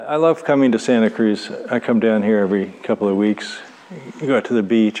I love coming to Santa Cruz. I come down here every couple of weeks, go out to the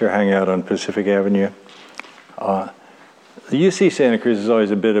beach or hang out on Pacific Avenue. The UC Santa Cruz is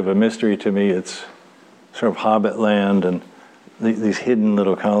always a bit of a mystery to me. It's sort of hobbit land and these hidden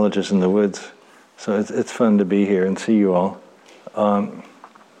little colleges in the woods. So it's fun to be here and see you all.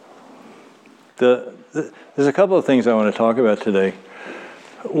 There's a couple of things I want to talk about today.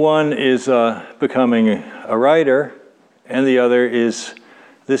 One is becoming a writer, and the other is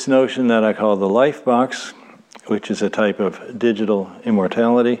this notion that I call the Lifebox, which is a type of digital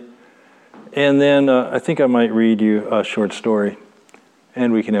immortality. And then I think I might read you a short story,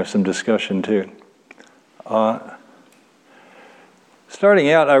 and we can have some discussion too. Starting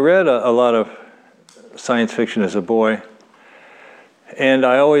out, I read a lot of science fiction as a boy, and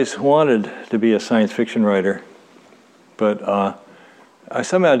I always wanted to be a science fiction writer, but I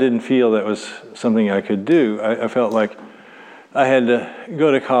somehow didn't feel that was something I could do. I felt like I had to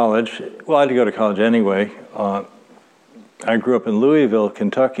go to college. Well, I had to go to college anyway. I grew up in Louisville,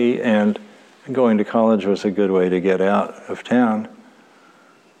 Kentucky, and going to college was a good way to get out of town.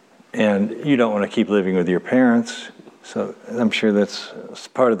 And you don't want to keep living with your parents, so I'm sure that's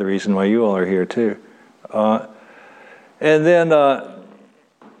part of the reason why you all are here too. And then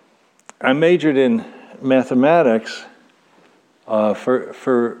I majored in mathematics.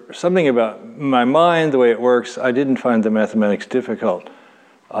 For something about my mind, the way it works, I didn't find the mathematics difficult.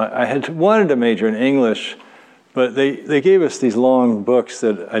 I had wanted to major in English, but they gave us these long books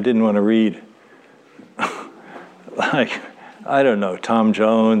that I didn't want to read. Like, I don't know, Tom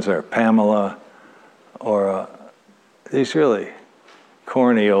Jones or Pamela, or these really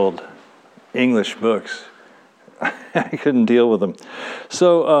corny old English books. I couldn't deal with them.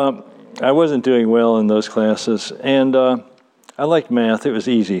 So I wasn't doing well in those classes, and I liked math. It was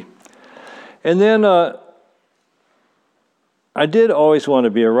easy. And then I did always want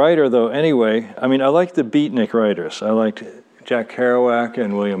to be a writer, though, anyway. I mean, I liked the beatnik writers. I liked Jack Kerouac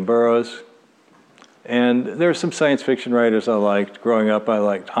and William Burroughs. And there were some science fiction writers I liked. Growing up, I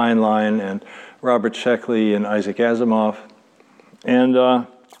liked Heinlein and Robert Sheckley and Isaac Asimov. And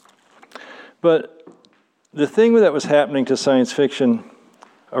but the thing that was happening to science fiction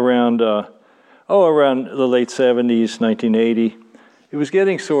around around the late 70s, 1980, it was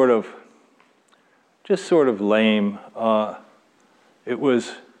getting sort of lame. It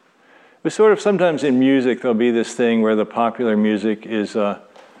was sort of, sometimes in music there'll be this thing where the popular music is sort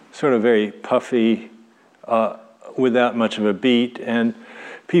of very puffy, without much of a beat, and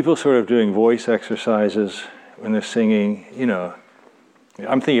people sort of doing voice exercises when they're singing, you know.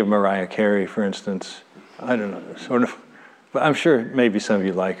 I'm thinking of Mariah Carey, for instance. I don't know, sort of, but I'm sure maybe some of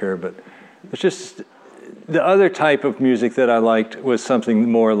you like her, but it's just the other type of music that I liked was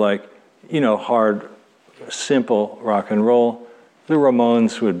something more like, you know, hard, simple rock and roll. The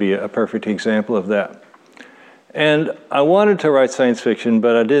Ramones would be a perfect example of that. And I wanted to write science fiction,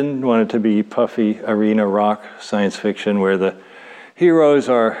 but I didn't want it to be puffy arena rock science fiction where the heroes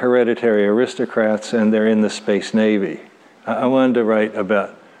are hereditary aristocrats and they're in the Space Navy. I wanted to write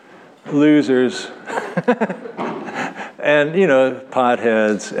about losers and, you know,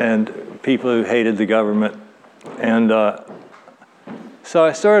 potheads and people who hated the government. And so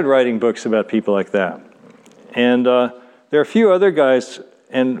I started writing books about people like that. And there are a few other guys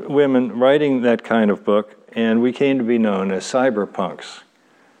and women writing that kind of book, and we came to be known as cyberpunks.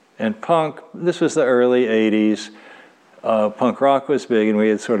 And punk, this was the early 80s. Punk rock was big, and we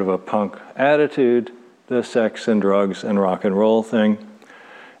had sort of a punk attitude, the sex and drugs and rock and roll thing.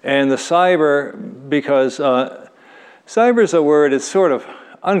 And the cyber, because cyber is a word, it's sort of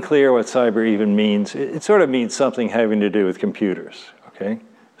unclear what cyber even means. It sort of means something having to do with computers, okay?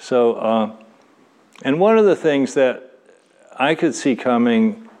 So, and one of the things that I could see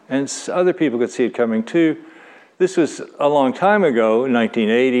coming, and other people could see it coming too, this was a long time ago,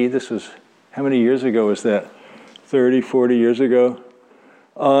 1980. This was, how many years ago was that? 30, 40 years ago.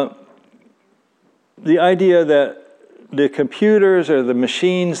 The idea that the computers or the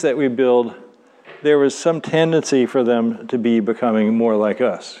machines that we build, there was some tendency for them to be becoming more like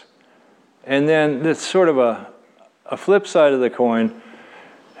us. And then there's sort of a flip side of the coin.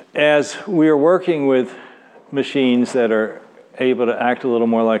 As we are working with machines that are able to act a little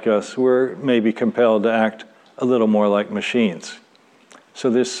more like us, we're maybe compelled to act a little more like machines.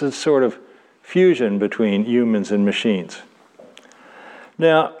 So there's this sort of fusion between humans and machines.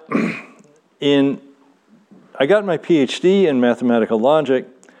 Now, I got my PhD in mathematical logic,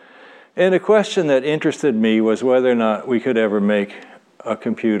 and a question that interested me was whether or not we could ever make a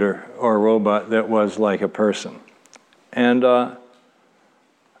computer or a robot that was like a person. And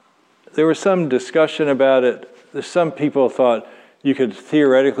there was some discussion about it. Some people thought you could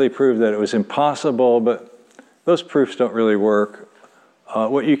theoretically prove that it was impossible, but those proofs don't really work.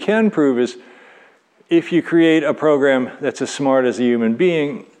 What you can prove is if you create a program that's as smart as a human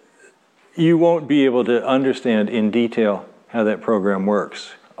being, you won't be able to understand in detail how that program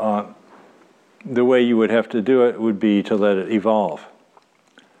works. The way you would have to do it would be to let it evolve.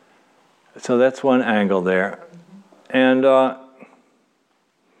 So that's one angle there. And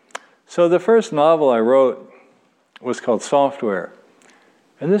so the first novel I wrote was called Software.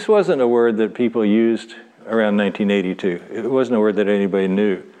 And this wasn't a word that people used around 1982. It wasn't a word that anybody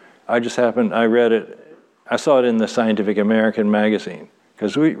knew. I read it, I saw it in the Scientific American magazine.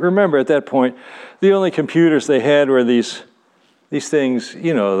 Because we remember at that point, the only computers they had were these things,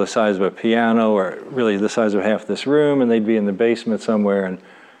 you know, the size of a piano or really the size of half this room, and they'd be in the basement somewhere, and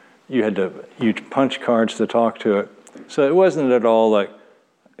you'd punch cards to talk to it. So it wasn't at all like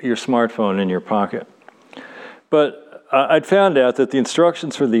your smartphone in your pocket. But I'd found out that the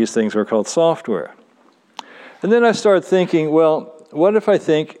instructions for these things were called software. And then I started thinking, well, what if I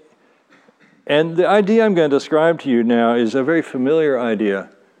think, and the idea I'm going to describe to you now is a very familiar idea,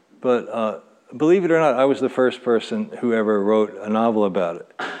 but believe it or not, I was the first person who ever wrote a novel about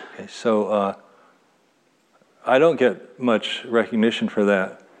it. Okay, so I don't get much recognition for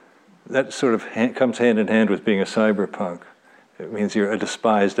that. That sort of comes hand in hand with being a cyberpunk. It means you're a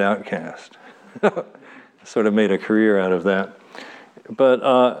despised outcast. Sort of made a career out of that.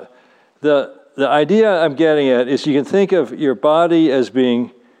 But the idea I'm getting at is you can think of your body as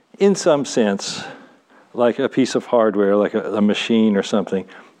being, in some sense, like a piece of hardware, like a machine or something.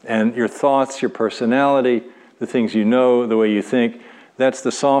 And your thoughts, your personality, the things you know, the way you think, that's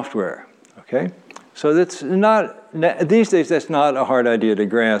the software, okay? So that's not, these days that's not a hard idea to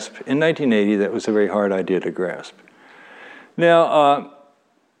grasp. In 1980, that was a very hard idea to grasp. Now,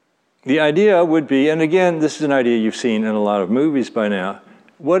 the idea would be, and again, this is an idea you've seen in a lot of movies by now,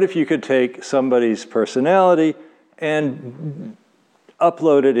 what if you could take somebody's personality and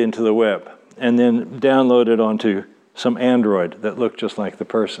upload it into the web, and then download it onto some android that looked just like the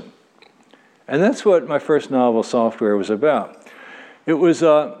person? And that's what my first novel, Software, was about. It was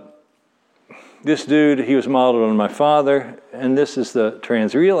this dude, he was modeled on my father, and this is the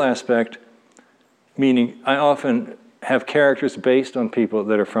transreal aspect, meaning I often have characters based on people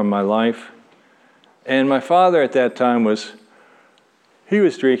that are from my life. And my father at that time he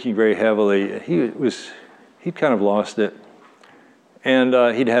was drinking very heavily. He'd kind of lost it. And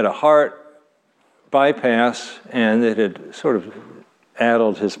he'd had a heart bypass, and it had sort of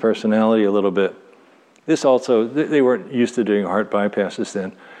addled his personality a little bit. This also, they weren't used to doing heart bypasses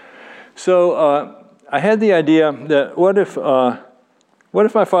then. So I had the idea that what if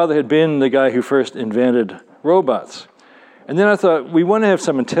my father had been the guy who first invented robots? And then I thought, we want to have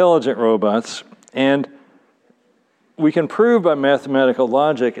some intelligent robots, and we can prove by mathematical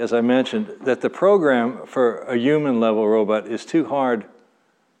logic, as I mentioned, that the program for a human-level robot is too hard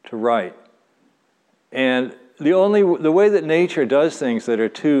to write. And the way that nature does things that are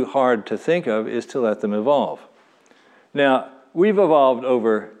too hard to think of is to let them evolve. Now, we've evolved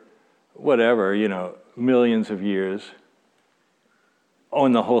over whatever, millions of years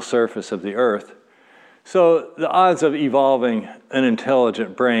on the whole surface of the Earth. So the odds of evolving an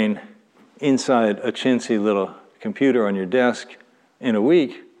intelligent brain inside a chintzy little computer on your desk in a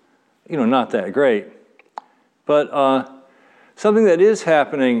week, not that great. But something that is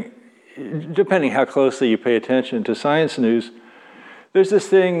happening, depending how closely you pay attention to science news, there's this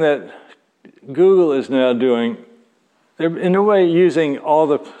thing that Google is now doing. They're, in a way, using all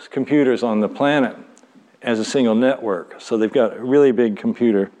the computers on the planet as a single network. So they've got a really big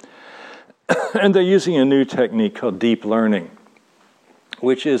computer. And they're using a new technique called deep learning,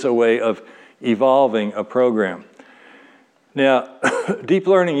 which is a way of evolving a program. Now, deep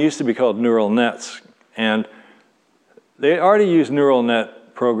learning used to be called neural nets, and they already use neural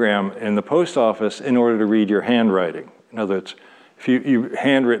net program in the post office in order to read your handwriting. In other words, if you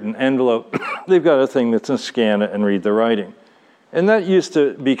handwritten envelope, they've got a thing that's going to scan it and read the writing. And that used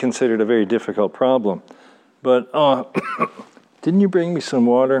to be considered a very difficult problem. But didn't you bring me some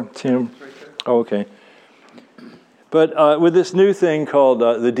water, Tim? Oh, okay. But with this new thing called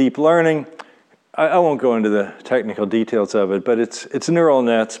the deep learning, I won't go into the technical details of it, but it's neural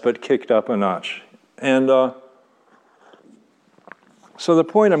nets, but kicked up a notch. And so the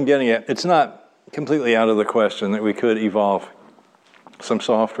point I'm getting at, it's not completely out of the question that we could evolve some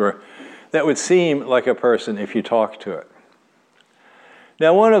software that would seem like a person if you talk to it.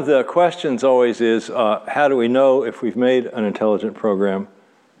 Now, one of the questions always is, how do we know if we've made an intelligent program?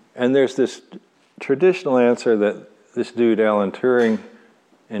 And there's this traditional answer that this dude, Alan Turing,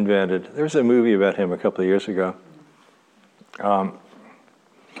 invented. There was a movie about him a couple of years ago.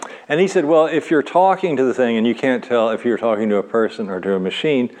 And he said, well, if you're talking to the thing and you can't tell if you're talking to a person or to a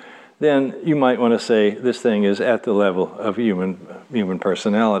machine, then you might want to say this thing is at the level of human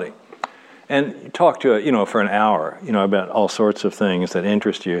personality. And talk to it, for an hour, about all sorts of things that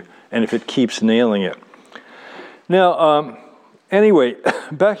interest you, and if it keeps nailing it. Now, anyway,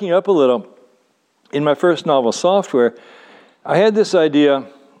 backing up a little, in my first novel, Software, I had this idea.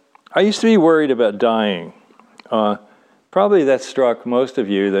 I used to be worried about dying. Probably that struck most of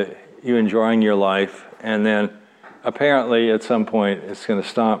you, that you enjoying your life, and then apparently at some point it's going to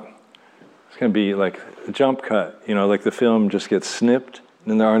stop. It's going to be like a jump cut, like the film just gets snipped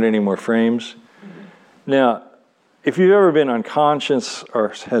and there aren't any more frames. Now, if you've ever been unconscious or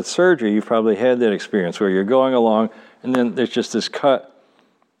had surgery, you've probably had that experience where you're going along and then there's just this cut,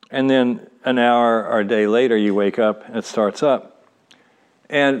 and then an hour or a day later you wake up and it starts up.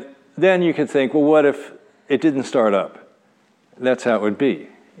 And then you could think, well, what if it didn't start up? That's how it would be,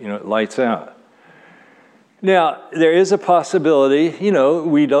 it lights out. Now, there is a possibility,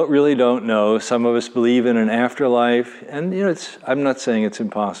 we really don't know. Some of us believe in an afterlife, and I'm not saying it's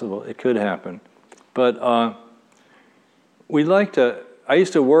impossible. It could happen. But I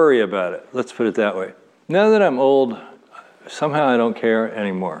used to worry about it, let's put it that way. Now that I'm old, somehow I don't care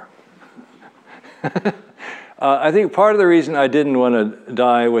anymore. I think part of the reason I didn't want to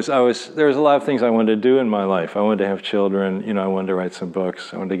die was there was a lot of things I wanted to do in my life. I wanted to have children, I wanted to write some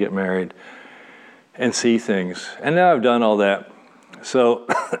books, I wanted to get married and see things. And now I've done all that. So,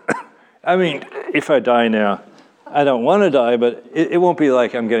 if I die now, I don't want to die, but it won't be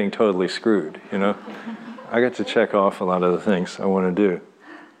like I'm getting totally screwed, I get to check off a lot of the things I want to do.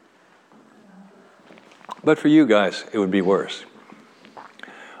 But for you guys, it would be worse.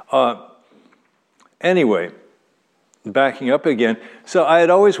 Anyway, backing up again. So I had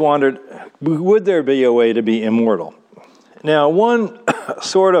always wondered, would there be a way to be immortal? Now, one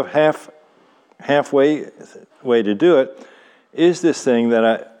sort of halfway way to do it is this thing that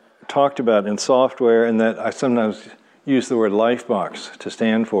I talked about in Software, and that I sometimes use the word Lifebox to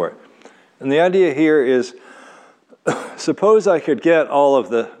stand for it. And the idea here is, suppose I could get all of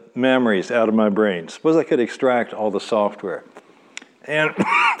the memories out of my brain. Suppose I could extract all the software. And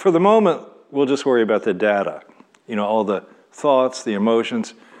for the moment, we'll just worry about the data. All the thoughts, the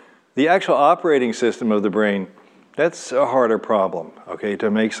emotions. The actual operating system of the brain, that's a harder problem, okay, to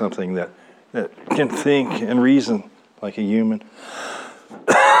make something that can think and reason like a human.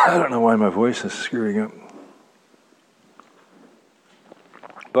 I don't know why my voice is screwing up.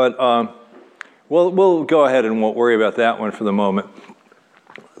 But we'll go ahead and won't worry about that one for the moment.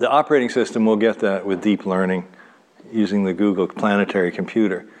 The operating system, we'll get that with deep learning using the Google Planetary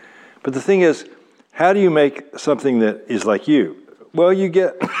Computer. But the thing is, how do you make something that is like you? Well, you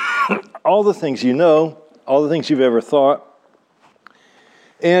get all the things all the things you've ever thought.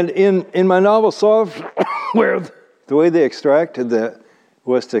 And in my novel Software, the way they extracted that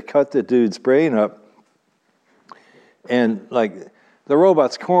was to cut the dude's brain up. And the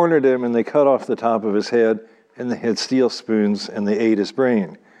robots cornered him and they cut off the top of his head and they had steel spoons and they ate his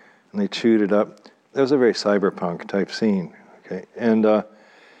brain and they chewed it up. That was a very cyberpunk type scene. Okay, and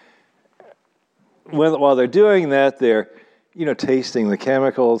while they're doing that, they're tasting the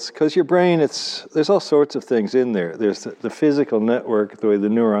chemicals, because your brain, there's all sorts of things in there. There's the physical network, the way the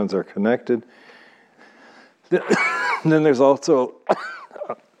neurons are connected. Then there's also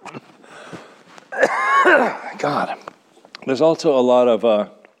there's also a lot of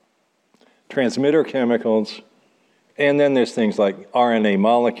transmitter chemicals, and then there's things like RNA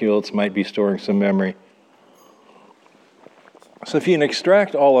molecules might be storing some memory. So if you can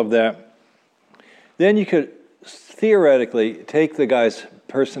extract all of that, then you could theoretically take the guy's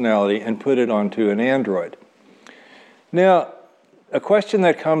personality and put it onto an android. Now, a question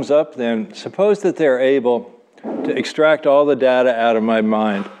that comes up then, suppose that they're able to extract all the data out of my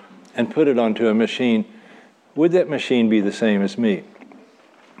mind and put it onto a machine. Would that machine be the same as me?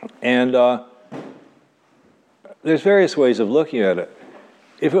 And there's various ways of looking at it.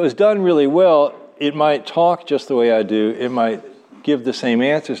 If it was done really well, it might talk just the way I do. It might give the same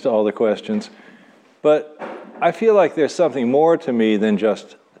answers to all the questions. But I feel like there's something more to me than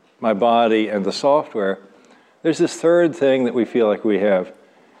just my body and the software. There's this third thing that we feel like we have,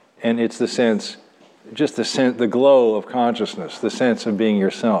 and it's the sense, the glow of consciousness, the sense of being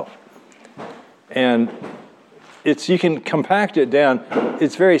yourself. And you can compact it down.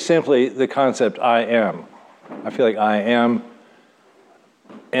 It's very simply the concept I am. I feel like I am.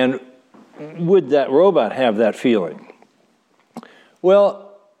 And would that robot have that feeling? Well,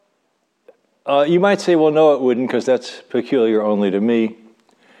 you might say, well, no, it wouldn't, because that's peculiar only to me.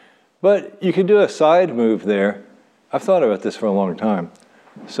 But you could do a side move there I've thought about this for a long time.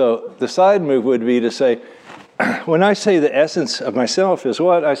 So the side move would be to say, when I say the essence of myself is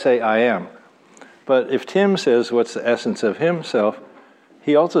what, I say I am. But if Tim says what's the essence of himself,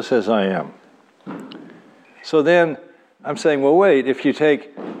 he also says I am. So then I'm saying, well, wait, if you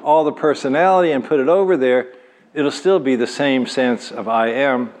take all the personality and put it over there, it'll still be the same sense of I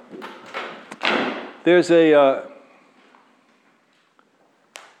am. There's a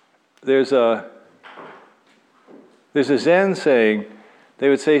Zen saying, they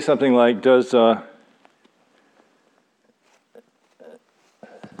would say something like, does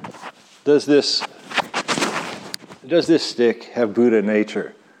this stick have Buddha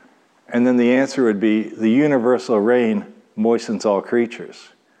nature? And then the answer would be, the universal rain moistens all creatures.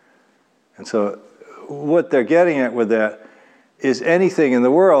 And so what they're getting at with that is anything in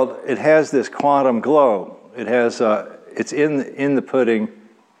the world, it has this quantum glow. It has, it's in the pudding,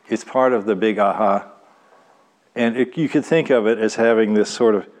 it's part of the big aha. And you could think of it as having this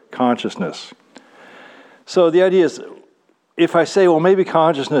sort of consciousness. So the idea is, if I say, well, maybe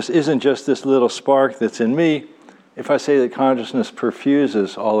consciousness isn't just this little spark that's in me, if I say that consciousness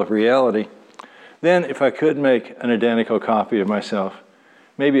perfuses all of reality, then if I could make an identical copy of myself,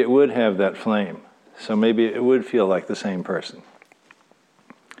 maybe it would have that flame. So maybe it would feel like the same person.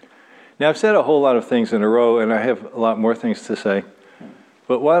 Now, I've said a whole lot of things in a row, and I have a lot more things to say.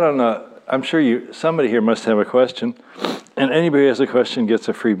 But why don't, I'm sure somebody here must have a question, and anybody who has a question gets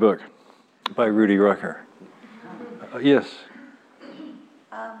a free book by Rudy Rucker. Yes?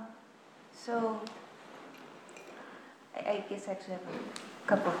 So, I guess I actually have a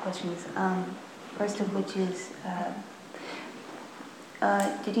couple of questions. First of which is,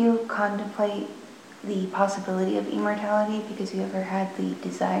 did you contemplate the possibility of immortality because you ever had the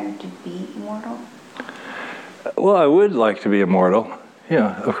desire to be immortal? Well, I would like to be immortal.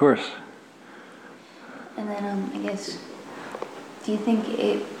 Yeah, of course. And then, I guess, do you think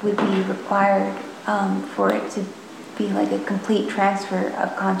it would be required for it to be like a complete transfer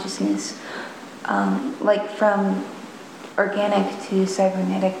of consciousness, like from organic to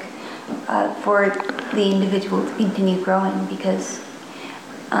cybernetic, for the individual to continue growing? Because,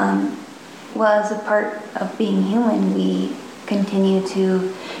 well, as a part of being human, we continue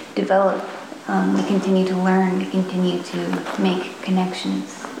to develop, we continue to learn, we continue to make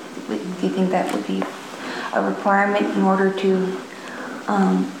connections. Do you think that would be a requirement in order to,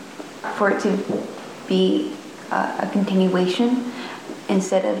 for it to be a continuation,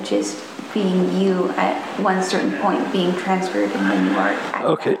 instead of just being you at one certain point, being transferred, and then you are at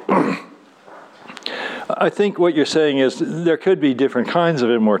okay. I think what you're saying is there could be different kinds of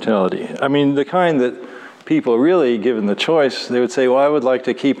immortality. I mean, the kind that people really, given the choice, they would say, well, I would like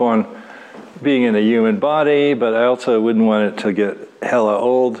to keep on being in a human body, but I also wouldn't want it to get hella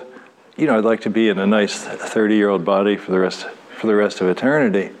old. You know, I'd like to be in a nice 30-year-old body for the rest of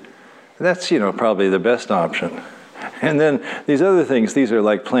eternity. That's, probably the best option. And then these other things, these are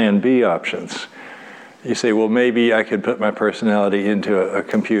like plan B options. You say, well, maybe I could put my personality into a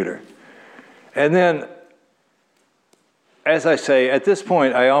computer. And then, as I say, at this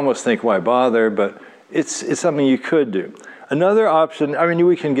point, I almost think, why bother? But it's something you could do. Another option, I mean,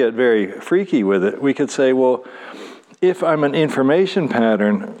 we can get very freaky with it. We could say, well, if I'm an information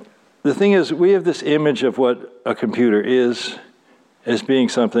pattern, the thing is, we have this image of what a computer is as being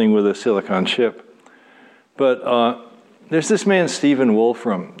something with a silicon chip. But there's this man, Stephen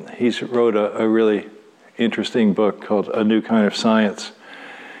Wolfram. He's wrote a really interesting book called A New Kind of Science.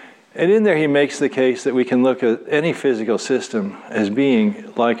 And in there he makes the case that we can look at any physical system as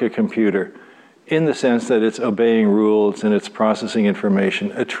being like a computer, in the sense that it's obeying rules and it's processing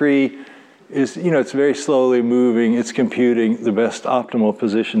information. A tree is, it's very slowly moving, it's computing the best optimal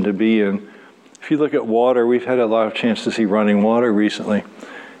position to be in. If you look at water, we've had a lot of chance to see running water recently.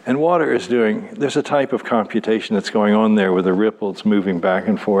 And water is there's a type of computation that's going on there with the ripples moving back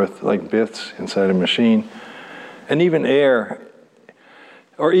and forth like bits inside a machine. And even air,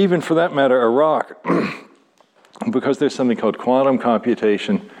 or even for that matter, a rock, because there's something called quantum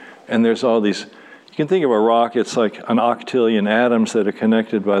computation, and there's all these, you can think of a rock, it's like an octillion atoms that are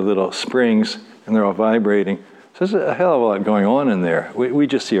connected by little springs, and they're all vibrating. So there's a hell of a lot going on in there. We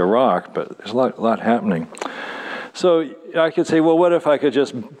just see a rock, but there's a lot happening. So I could say, well, what if I could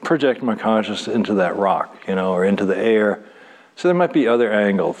just project my consciousness into that rock, or into the air? So there might be other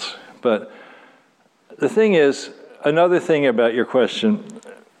angles. But the thing is, another thing about your question,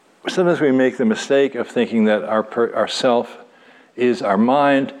 sometimes we make the mistake of thinking that our self is our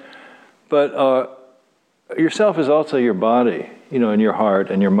mind, but your self is also your body, and your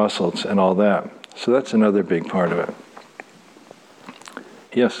heart and your muscles and all that. So that's another big part of it.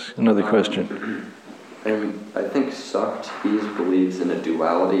 Yes, another question. I think Socrates believes in a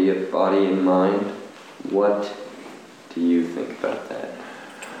duality of body and mind. What do you think about that?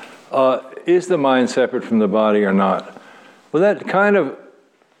 Is the mind separate from the body or not? Well, it kind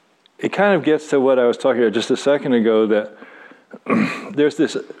of gets to what I was talking about just a second ago, that there's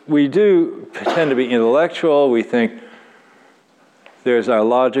this, we do tend to be intellectual, we think there's our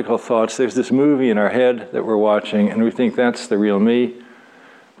logical thoughts, there's this movie in our head that we're watching, and we think that's the real me.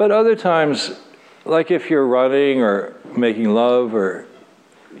 But other times, like if you're running or making love or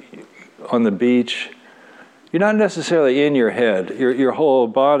on the beach, you're not necessarily in your head. Your whole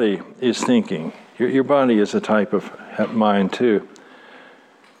body is thinking. Your body is a type of mind too.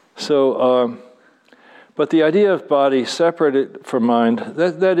 So, but the idea of body separated from mind,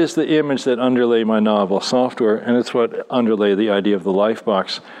 that is the image that underlay my novel, Software, and it's what underlay the idea of the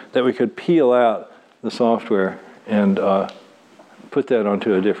Lifebox, that we could peel out the software and put that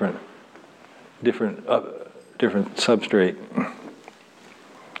onto a different substrate.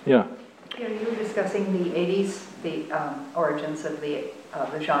 Yeah. You were discussing the 80s, the origins of the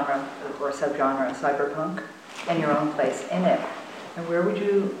genre or subgenre cyberpunk, and your own place in it. And where would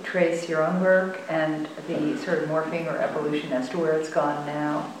you trace your own work and the sort of morphing or evolution as to where it's gone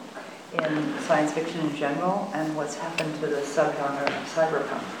now in science fiction in general, and what's happened to the subgenre of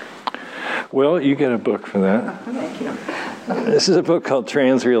cyberpunk? Well, you get a book for that. Thank you. This is a book called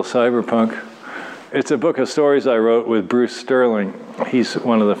Transreal Cyberpunk. It's a book of stories I wrote with Bruce Sterling. He's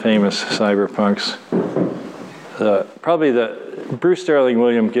one of the famous cyberpunks. Bruce Sterling,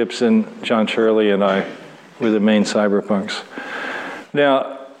 William Gibson, John Shirley, and I were the main cyberpunks.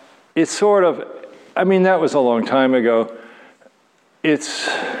 Now, it's sort of, that was a long time ago. The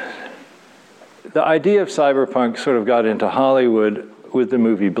idea of cyberpunk sort of got into Hollywood with the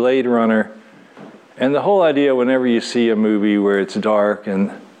movie Blade Runner. And the whole idea, whenever you see a movie where it's dark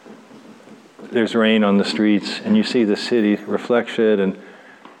and there's rain on the streets and you see the city reflection and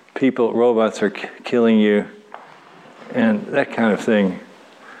robots are killing you and that kind of thing.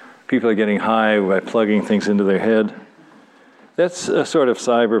 People are getting high by plugging things into their head. That's a sort of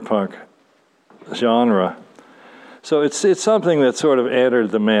cyberpunk genre. So it's something that sort of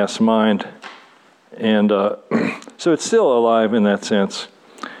entered the mass mind. And so it's still alive in that sense.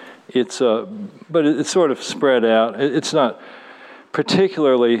 But it's sort of spread out. It's not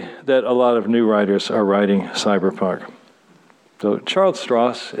particularly that a lot of new writers are writing cyberpunk. So Charles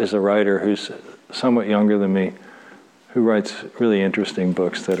Stross is a writer who's somewhat younger than me, who writes really interesting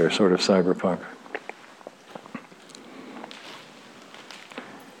books that are sort of cyberpunk.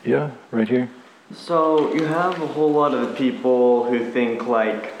 Yeah, right here. So you have a whole lot of people who think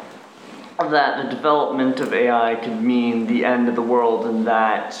that the development of AI could mean the end of the world, and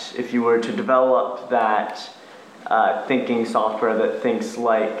that if you were to develop that thinking software that thinks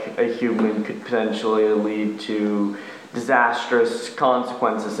like a human could potentially lead to disastrous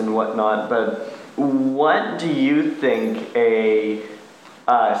consequences and whatnot. But what do you think a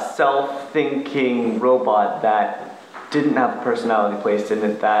self-thinking robot that didn't have a personality placed in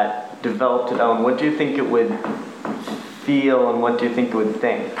it, that developed its own, what do you think it would feel and what do you think it would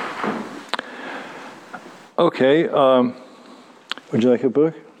think? Okay, would you like a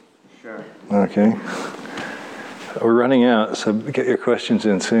book? Sure. Okay. We're running out, so get your questions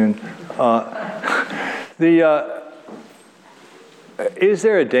in soon. Is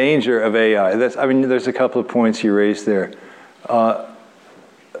there a danger of AI? There's a couple of points you raised there.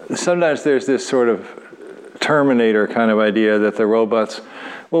 Sometimes there's this sort of Terminator kind of idea that the robots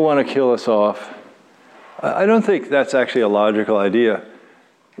will want to kill us off. I don't think that's actually a logical idea,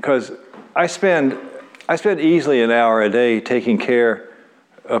 because I spend easily an hour a day taking care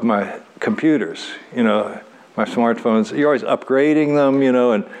of my computers, my smartphones. You're always upgrading them,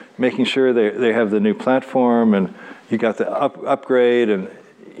 and making sure they have the new platform, and you got the upgrade, and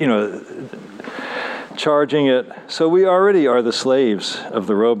charging it. So we already are the slaves of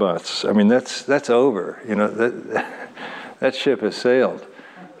the robots. That's over. That ship has sailed.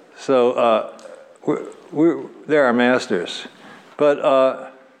 So they're our masters.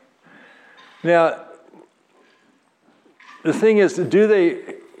 But now, the thing is,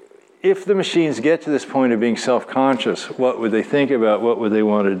 if the machines get to this point of being self-conscious, what would they think about? What would they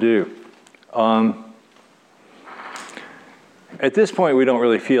want to do? At this point, we don't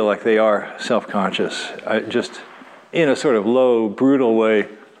really feel like they are self-conscious. Just in a sort of low, brutal way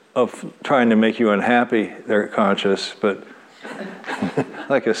of trying to make you unhappy, they're conscious, but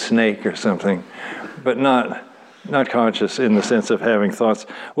like a snake or something, but not conscious in the sense of having thoughts.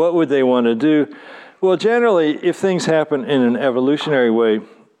 What would they want to do? Well, generally, if things happen in an evolutionary way,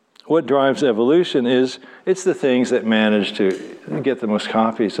 what drives evolution it's the things that manage to get the most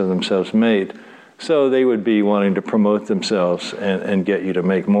copies of themselves made. So they would be wanting to promote themselves and get you to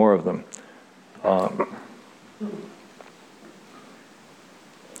make more of them.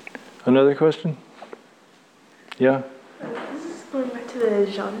 Another question? Yeah? This is going back to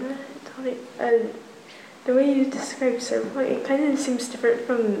the genre topic. The way you describe cyberpunk, it kind of seems different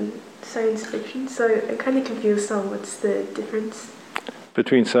from science fiction, so I'm kind of confused on what's the difference.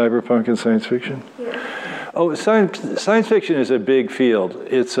 Between cyberpunk and science fiction? Yeah. Oh, science fiction is a big field.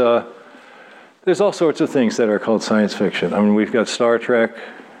 It's there's all sorts of things that are called science fiction. I mean, we've got Star Trek,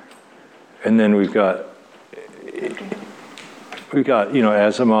 and then we've got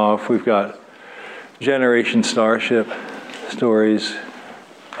Asimov. We've got Generation Starship stories.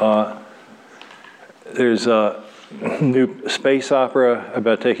 There's a new space opera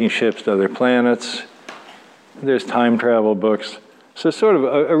about taking ships to other planets. There's time travel books. So it's sort of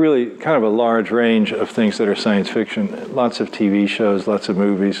a really kind of a large range of things that are science fiction. Lots of TV shows, lots of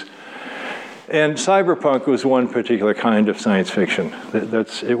movies. And cyberpunk was one particular kind of science fiction.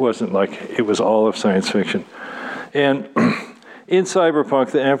 It wasn't like it was all of science fiction. And in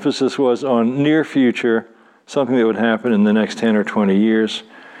cyberpunk, the emphasis was on near future, something that would happen in the next 10 or 20 years.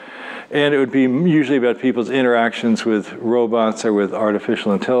 And it would be usually about people's interactions with robots or with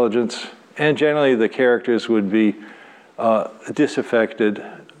artificial intelligence. And generally, the characters would be disaffected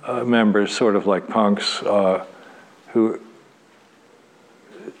members, sort of like punks,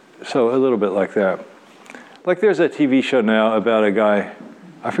 so a little bit like that. Like there's a TV show now about a guy,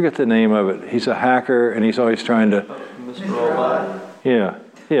 I forget the name of it. He's a hacker and he's always trying to... Mr. Robot? Yeah.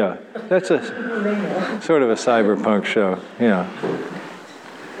 That's a sort of a cyberpunk show, yeah.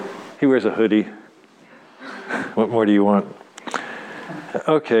 He wears a hoodie. What more do you want?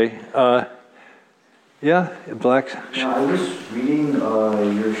 Okay. Yeah, Black. Yeah, I was reading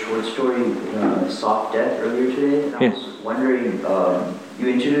your short story, Soft Death, earlier today, and I was wondering, you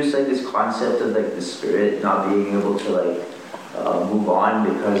introduced like this concept of like the spirit not being able to like move on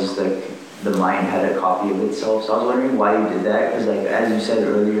because like the mind had a copy of itself. So I was wondering why you did that, because like as you said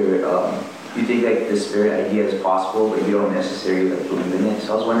earlier, you think like the spirit idea is possible, but you don't necessarily like believe in it.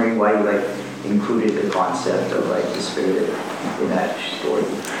 So I was wondering why you like included the concept of like the spirit in that story.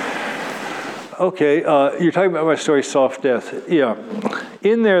 Okay, you're talking about my story, Soft Death. Yeah.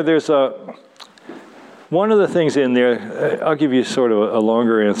 In there, there's one of the things in there, I'll give you sort of a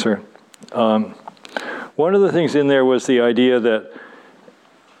longer answer. One of the things in there was the idea that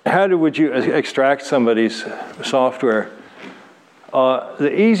would you extract somebody's software?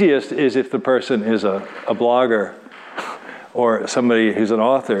 The easiest is if the person is a blogger or somebody who's an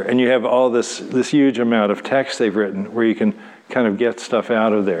author, and you have all this huge amount of text they've written where you can kind of get stuff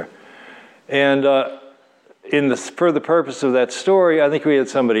out of there. And for the purpose of that story, I think we had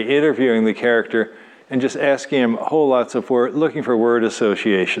somebody interviewing the character and just asking him whole lots of looking for word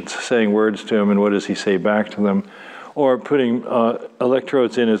associations, saying words to him and what does he say back to them, or putting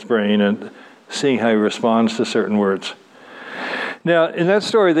electrodes in his brain and seeing how he responds to certain words. Now, in that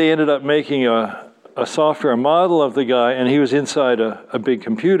story, they ended up making a software model of the guy, and he was inside a big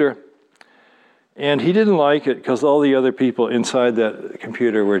computer. And he didn't like it because all the other people inside that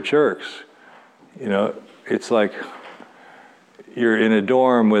computer were jerks. You know, it's like you're in a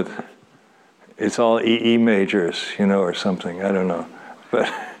dorm with, it's all EE majors, you know, or something, I don't know.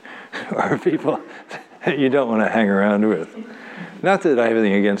 But, or people that you don't want to hang around with. Not that I have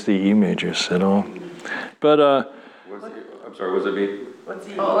anything against EE majors at all. But, I'm sorry, was it me? What's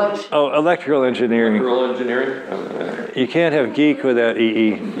the electrical engineering. Electrical engineering? You can't have geek without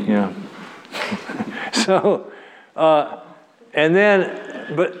EE, you know. So, and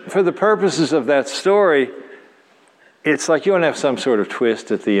then, but for the purposes of that story, it's like you want to have some sort of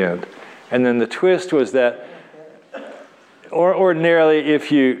twist at the end. And then the twist was that, ordinarily,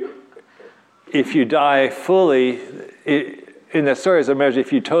 if you die fully, in that story, as I imagine,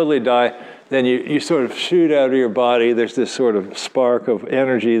 if you totally die, then you sort of shoot out of your body. There's this sort of spark of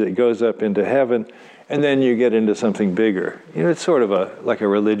energy that goes up into heaven, and then you get into something bigger. You know, it's sort of like a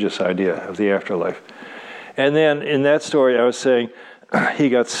religious idea of the afterlife. And then in that story, I was saying he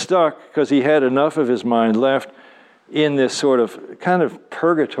got stuck because he had enough of his mind left in this sort of kind of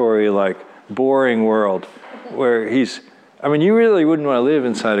purgatory-like boring world where you really wouldn't want to live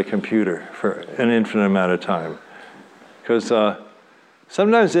inside a computer for an infinite amount of time. Because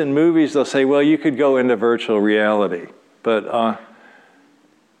sometimes in movies they'll say, well, you could go into virtual reality. But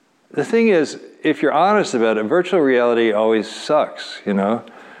the thing is, if you're honest about it, virtual reality always sucks, you know?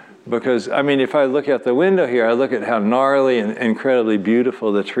 Because, I mean, if I look out the window here, I look at how gnarly and incredibly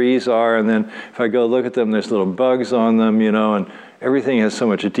beautiful the trees are, and then if I go look at them, there's little bugs on them, you know, and everything has so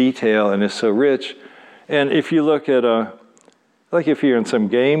much detail and is so rich. And if you look at, like if you're in some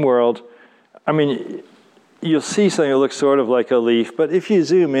game world, I mean, you'll see something that looks sort of like a leaf, but if you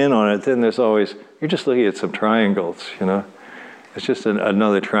zoom in on it, then there's always, you're just looking at some triangles, you know? It's just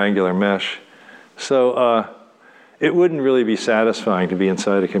another triangular mesh. So it wouldn't really be satisfying to be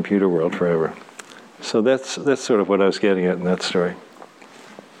inside a computer world forever. So that's sort of what I was getting at in that story.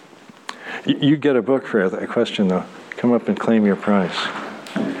 You get a book for that question, though. Come up and claim your prize.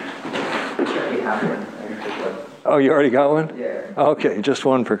 Oh, you already got one? Yeah. Okay, just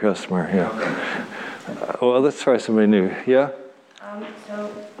one per customer, yeah. Well, let's try somebody new. Yeah?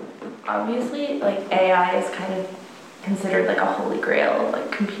 So, obviously, like, AI is kind of considered like a holy grail of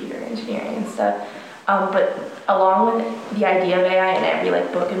like computer engineering and stuff. But along with the idea of AI in every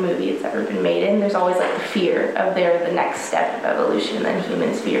like book and movie it's ever been made in, there's always like the fear of they're the next step of evolution, and then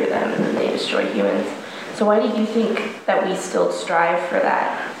humans fear them, and then they destroy humans. So why do you think that we still strive for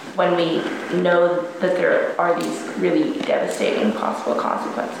that when we know that there are these really devastating possible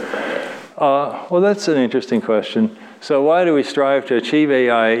consequences of it? Well, that's an interesting question. So why do we strive to achieve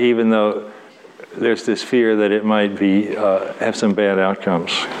AI even though there's this fear that it might be have some bad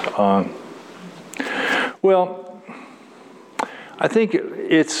outcomes? Well, I think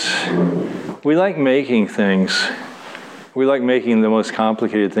we like making things. We like making the most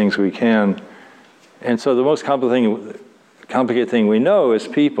complicated things we can. And so the most complicated thing we know is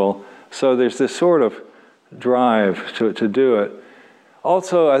people. So there's this sort of drive to do it.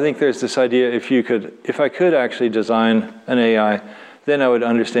 Also, I think there's this idea if I could actually design an AI, then I would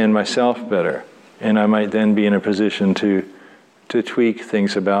understand myself better. And I might then be in a position to tweak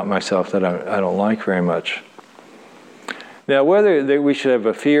things about myself that I don't like very much. Now, whether we should have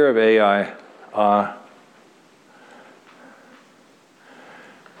a fear of AI,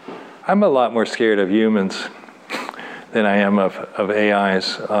 I'm a lot more scared of humans than I am of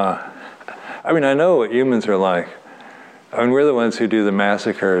AIs. I mean, I know what humans are like. I mean, we're the ones who do the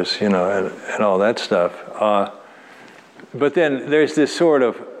massacres, you know, and all that stuff. But then there's this sort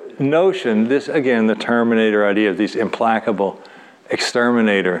of notion, again, the Terminator idea of these implacable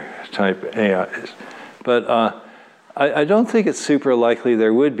exterminator type AIs. But I don't think it's super likely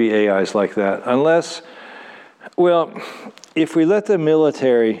there would be AIs like that unless, well, if we let the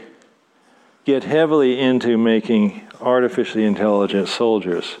military get heavily into making artificially intelligent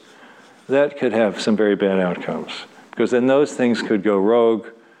soldiers, that could have some very bad outcomes. Because then those things could go rogue,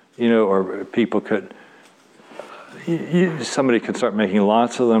 you know, or people could, somebody could start making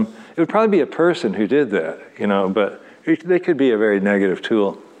lots of them. It would probably be a person who did that, you know, but they could be a very negative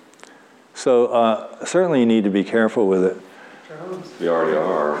tool. So certainly you need to be careful with it. We already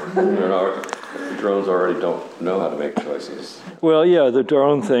are. Drones already don't know how to make choices. Well, yeah, the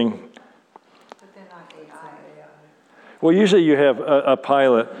drone thing. But they're not AI. Well, usually you have a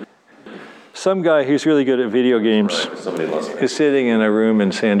pilot. Some guy who's really good at video games is sitting in a room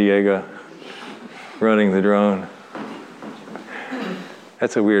in San Diego running the drone.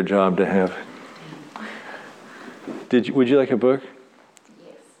 That's a weird job to have. Would you like a book?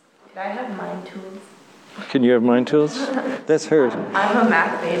 Yes. Could I have mind tools? Can you have mind tools? That's hers. I'm a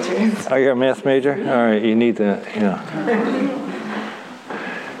math major. Oh, you're a math major? All right, you need that, yeah.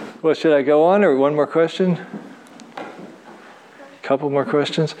 Well, should I go on or one more question? Couple more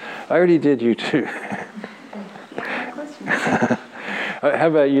questions? I already did you too. How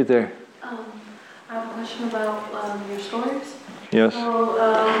about you there? I have a question about your stories. Yes. So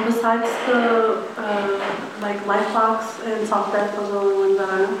besides the like Lifebox and Soft Death, those are the only ones that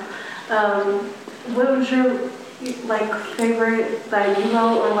I know. What was your like favorite that you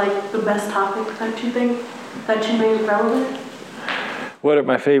wrote, or like the best topic that you think that you made relevant? What are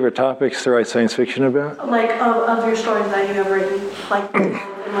my favorite topics to write science fiction about? Like of your stories that you have written, like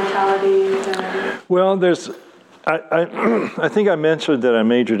Immortality. Well, I think I mentioned that I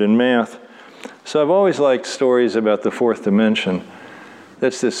majored in math. So I've always liked stories about the fourth dimension.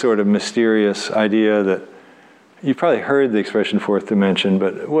 That's this sort of mysterious idea that you've probably heard the expression fourth dimension,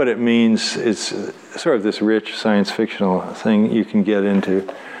 but what it means is sort of this rich science fictional thing you can get into.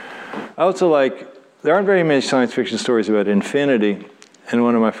 I also there aren't very many science fiction stories about infinity. And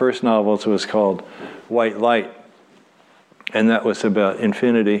one of my first novels was called White Light, and that was about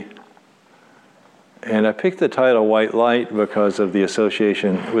infinity. And I picked the title White Light because of the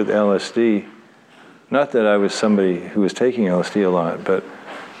association with LSD. Not that I was somebody who was taking LSD a lot, but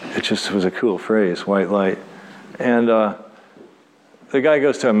it just was a cool phrase, white light. And the guy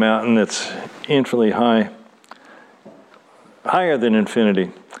goes to a mountain that's infinitely high, higher than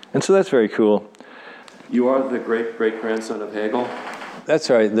infinity. And so that's very cool. You are the great-great-grandson of Hegel?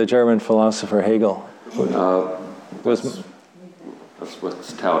 That's right, the German philosopher Hegel. That's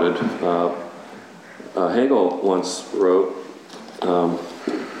what's touted. Hegel once wrote,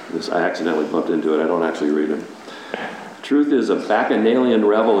 I accidentally bumped into it. I don't actually read it. Truth is a bacchanalian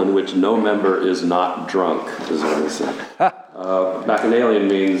revel in which no member is not drunk, is what I said. Bacchanalian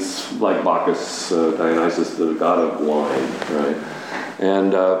means like Bacchus, Dionysus, the god of wine, right?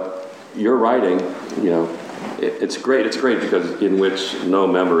 And your writing, it's great. It's great because in which no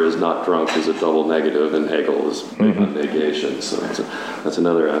member is not drunk is a double negative, and Hegel is big on negation. So that's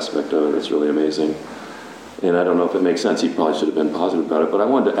another aspect of it that's really amazing. And I don't know if it makes sense. He probably should have been positive about it. But I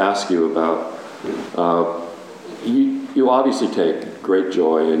wanted to ask you about, you obviously take great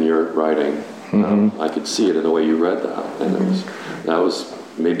joy in your writing. I could see it in the way you read that. And that was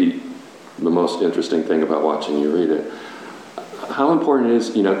maybe the most interesting thing about watching you read it. How important it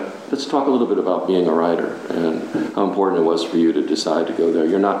is, let's talk a little bit about being a writer and how important it was for you to decide to go there.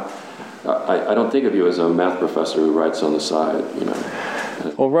 You're not, I don't think of you as a math professor who writes on the side,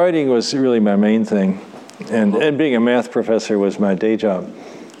 Well, writing was really my main thing. And being a math professor was my day job.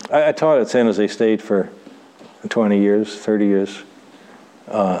 I taught at San Jose State for 20 years, 30 years.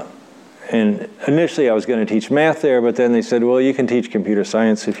 And initially I was going to teach math there, but then they said, well, you can teach computer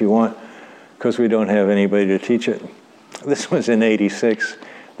science if you want, because we don't have anybody to teach it. This was in '86.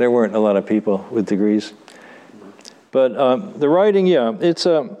 There weren't a lot of people with degrees. But the writing, it's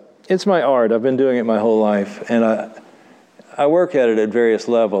my art. I've been doing it my whole life. And I work at it at various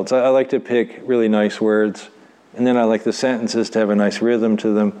levels. I like to pick really nice words, and then I like the sentences to have a nice rhythm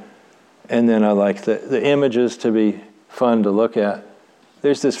to them, and then I like the images to be fun to look at.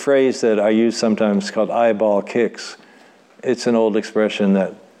 There's this phrase that I use sometimes called eyeball kicks. It's an old expression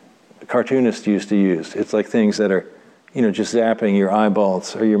that cartoonists used to use. It's like things that are, just zapping your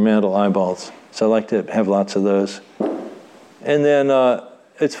eyeballs or your mental eyeballs. So I like to have lots of those. And then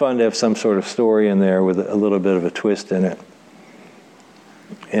it's fun to have some sort of story in there with a little bit of a twist in it.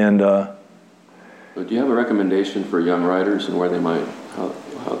 And but do you have a recommendation for young writers and where they might?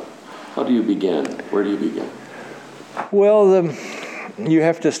 How do you begin? Where do you begin? Well, you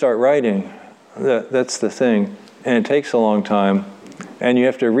have to start writing. That's the thing, and it takes a long time, and you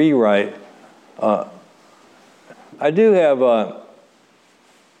have to rewrite. I do have.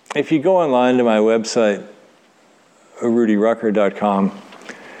 If you go online to my website, rudyrucker.com,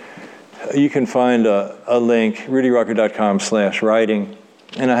 you can find a link, rudyrucker.com/writing.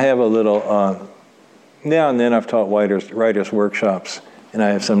 And I have a little, now and then I've taught writers workshops, and I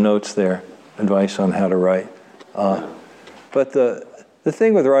have some notes there, advice on how to write. But the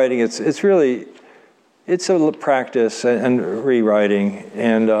thing with writing, it's a practice and rewriting.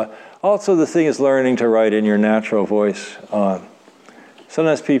 And also the thing is learning to write in your natural voice.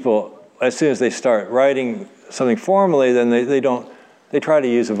 Sometimes people, as soon as they start writing something formally, then they try to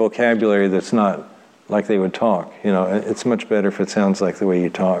use a vocabulary that's not like they would talk. It's much better if it sounds like the way you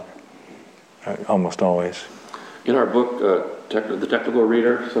talk, almost always. In our book, The Technical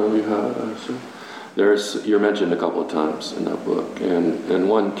Reader, some of you have, you're mentioned a couple of times in that book. And in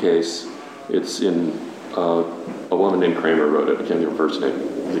one case, it's in, a woman named Kramer wrote it. I can't think of her first name.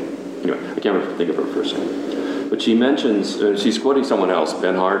 Anyway, I can't think of her first name. But she mentions, she's quoting someone else,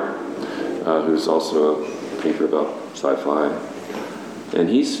 Ben Hart, who's also a thinker about sci-fi. And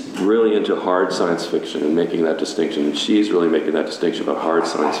he's really into hard science fiction and making that distinction. And she's really making that distinction about hard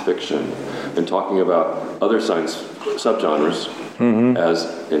science fiction and talking about other science subgenres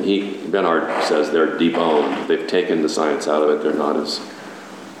Ben Hart says they're deboned. They've taken the science out of it. They're not as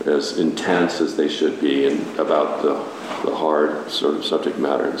intense as they should be about the hard sort of subject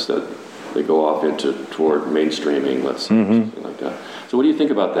matter. Instead, they go off toward mainstreaming, let's say, something like that. So what do you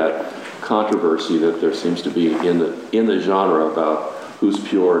think about that controversy that there seems to be in the genre about who's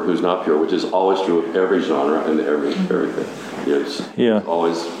pure and who's not pure, which is always true of every genre and everything. It's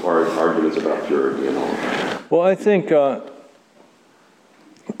always arguments about purity and all of that. Well, I think, to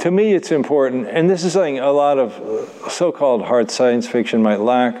me, it's important, and this is something a lot of so-called hard science fiction might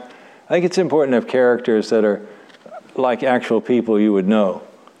lack. I think it's important to have characters that are like actual people you would know,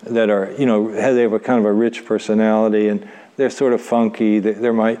 that are, they have a kind of a rich personality, and they're sort of funky.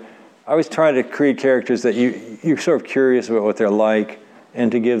 I always try to create characters that you're sort of curious about what they're like, and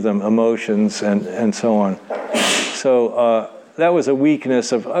to give them emotions and so on. So that was a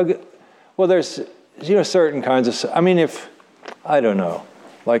weakness of, there's, certain kinds of, I don't know,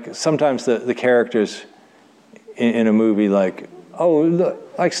 like sometimes the characters in a movie like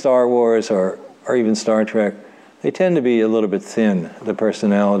Star Wars or even Star Trek, they tend to be a little bit thin, the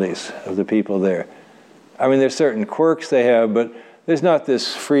personalities of the people there. There's certain quirks they have, but there's not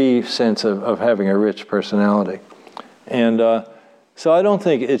this free sense of having a rich personality. And so I don't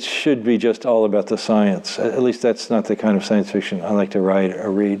think it should be just all about the science. At least that's not the kind of science fiction I like to write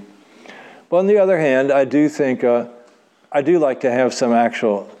or read. But on the other hand, I do think, I do like to have some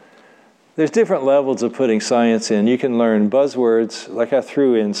actual there's different levels of putting science in. You can learn buzzwords, like I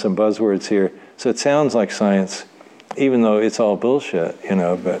threw in some buzzwords here, so it sounds like science, even though it's all bullshit,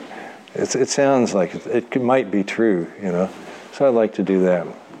 but it sounds like it might be true, So I like to do that.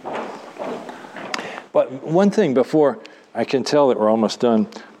 But one thing before I can tell that we're almost done,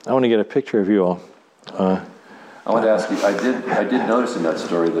 I want to get a picture of you all. I want to ask you, I did notice in that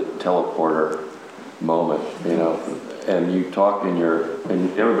story the teleporter moment, and you talk and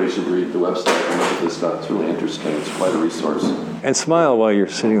everybody should read the website and look at this stuff. It's really interesting. It's quite a resource. And smile while you're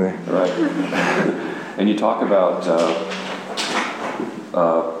sitting there. Right. And you talk about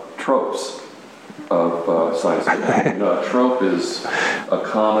tropes of science fiction. A trope is a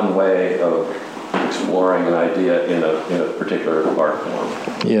common way of exploring an idea in a particular art form.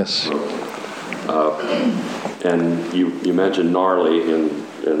 Yes. And you mentioned gnarly,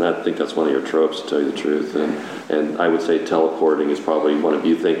 and I think that's one of your tropes, to tell you the truth. And I would say teleporting is probably one of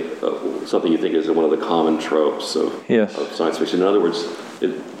something you think is one of the common tropes of science fiction. In other words,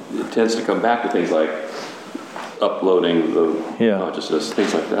 it tends to come back to things like uploading the consciousness,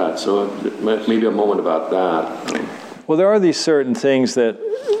 things like that. So maybe a moment about that. Well, there are these certain things that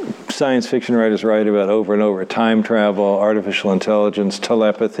science fiction writers write about over and over: time travel, artificial intelligence,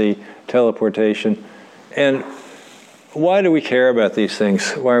 telepathy, teleportation. And why do we care about these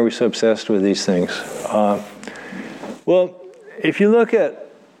things? Why are we so obsessed with these things? Well, if you look at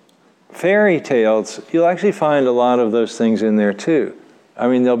fairy tales, you'll actually find a lot of those things in there too. I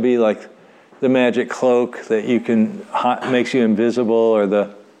mean, there'll be like the magic cloak that makes you invisible, or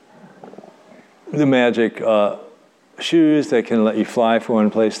the magic shoes that can let you fly from one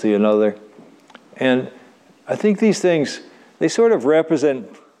place to another. And I think these things, they sort of represent,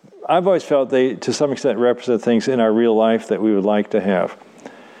 I've always felt they, to some extent, represent things in our real life that we would like to have.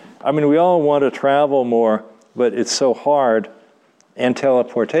 I mean, we all want to travel more, but it's so hard. And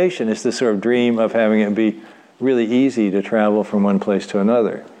teleportation is this sort of dream of having it be really easy to travel from one place to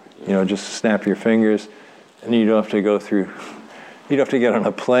another. Just snap your fingers, and you don't have to go through, you don't have to get on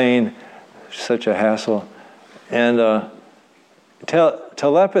a plane, such a hassle. And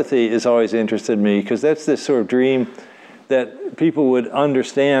telepathy has always interested me, because that's this sort of dream that people would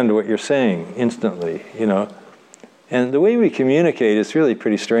understand what you're saying instantly, And the way we communicate is really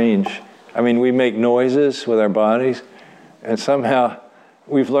pretty strange. I mean, we make noises with our bodies, and somehow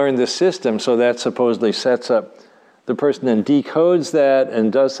we've learned this system, so that supposedly sets up, the person then decodes that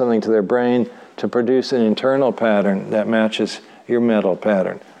and does something to their brain to produce an internal pattern that matches your mental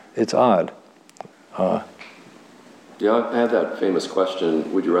pattern. It's odd. I had that famous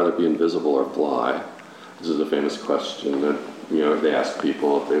question, would you rather be invisible or fly? This is a famous question that, they ask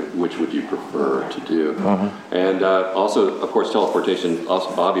people, which would you prefer to do? And also, of course, teleportation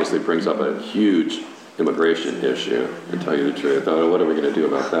obviously brings up a huge immigration issue, to tell you the truth. What are we going to do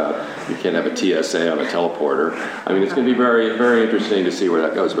about that? You can't have a TSA on a teleporter. I mean, it's going to be very, very interesting to see where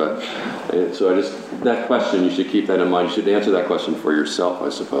that goes. But so that question, you should keep that in mind. You should answer that question for yourself, I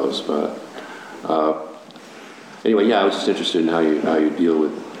suppose. But anyway, I was just interested in how you deal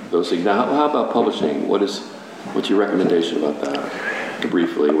with those things. Now, how about publishing? What's your recommendation about that?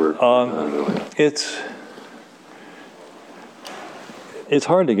 Briefly, really. It's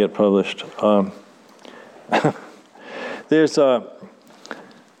hard to get published. There's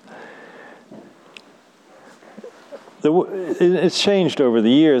it's changed over the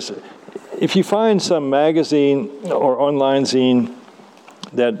years. If you find some magazine or online zine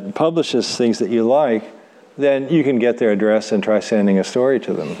that publishes things that you like, then you can get their address and try sending a story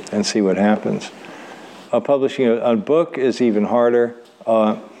to them and see what happens. Publishing a book is even harder.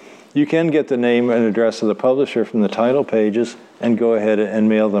 You can get the name and address of the publisher from the title pages and go ahead and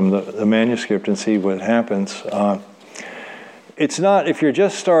mail them the manuscript and see what happens. It's not, if you're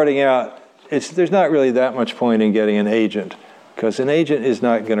just starting out, there's not really that much point in getting an agent, because an agent is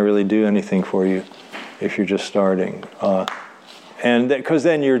not going to really do anything for you if you're just starting. And because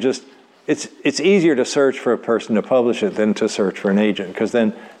then you're just, it's easier to search for a person to publish it than to search for an agent, because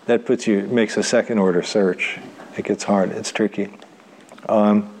then that makes a second order search. It gets hard, it's tricky.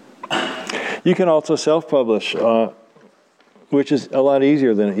 You can also self-publish, which is a lot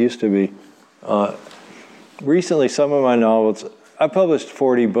easier than it used to be. Recently, some of my novels, I published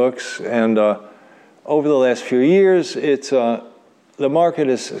 40 books, and over the last few years, the market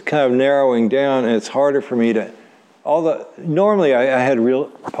is kind of narrowing down, and it's harder for me to, normally I had real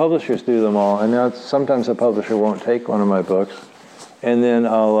publishers do them all, and now sometimes a publisher won't take one of my books, and then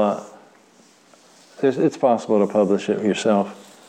it's possible to publish it yourself.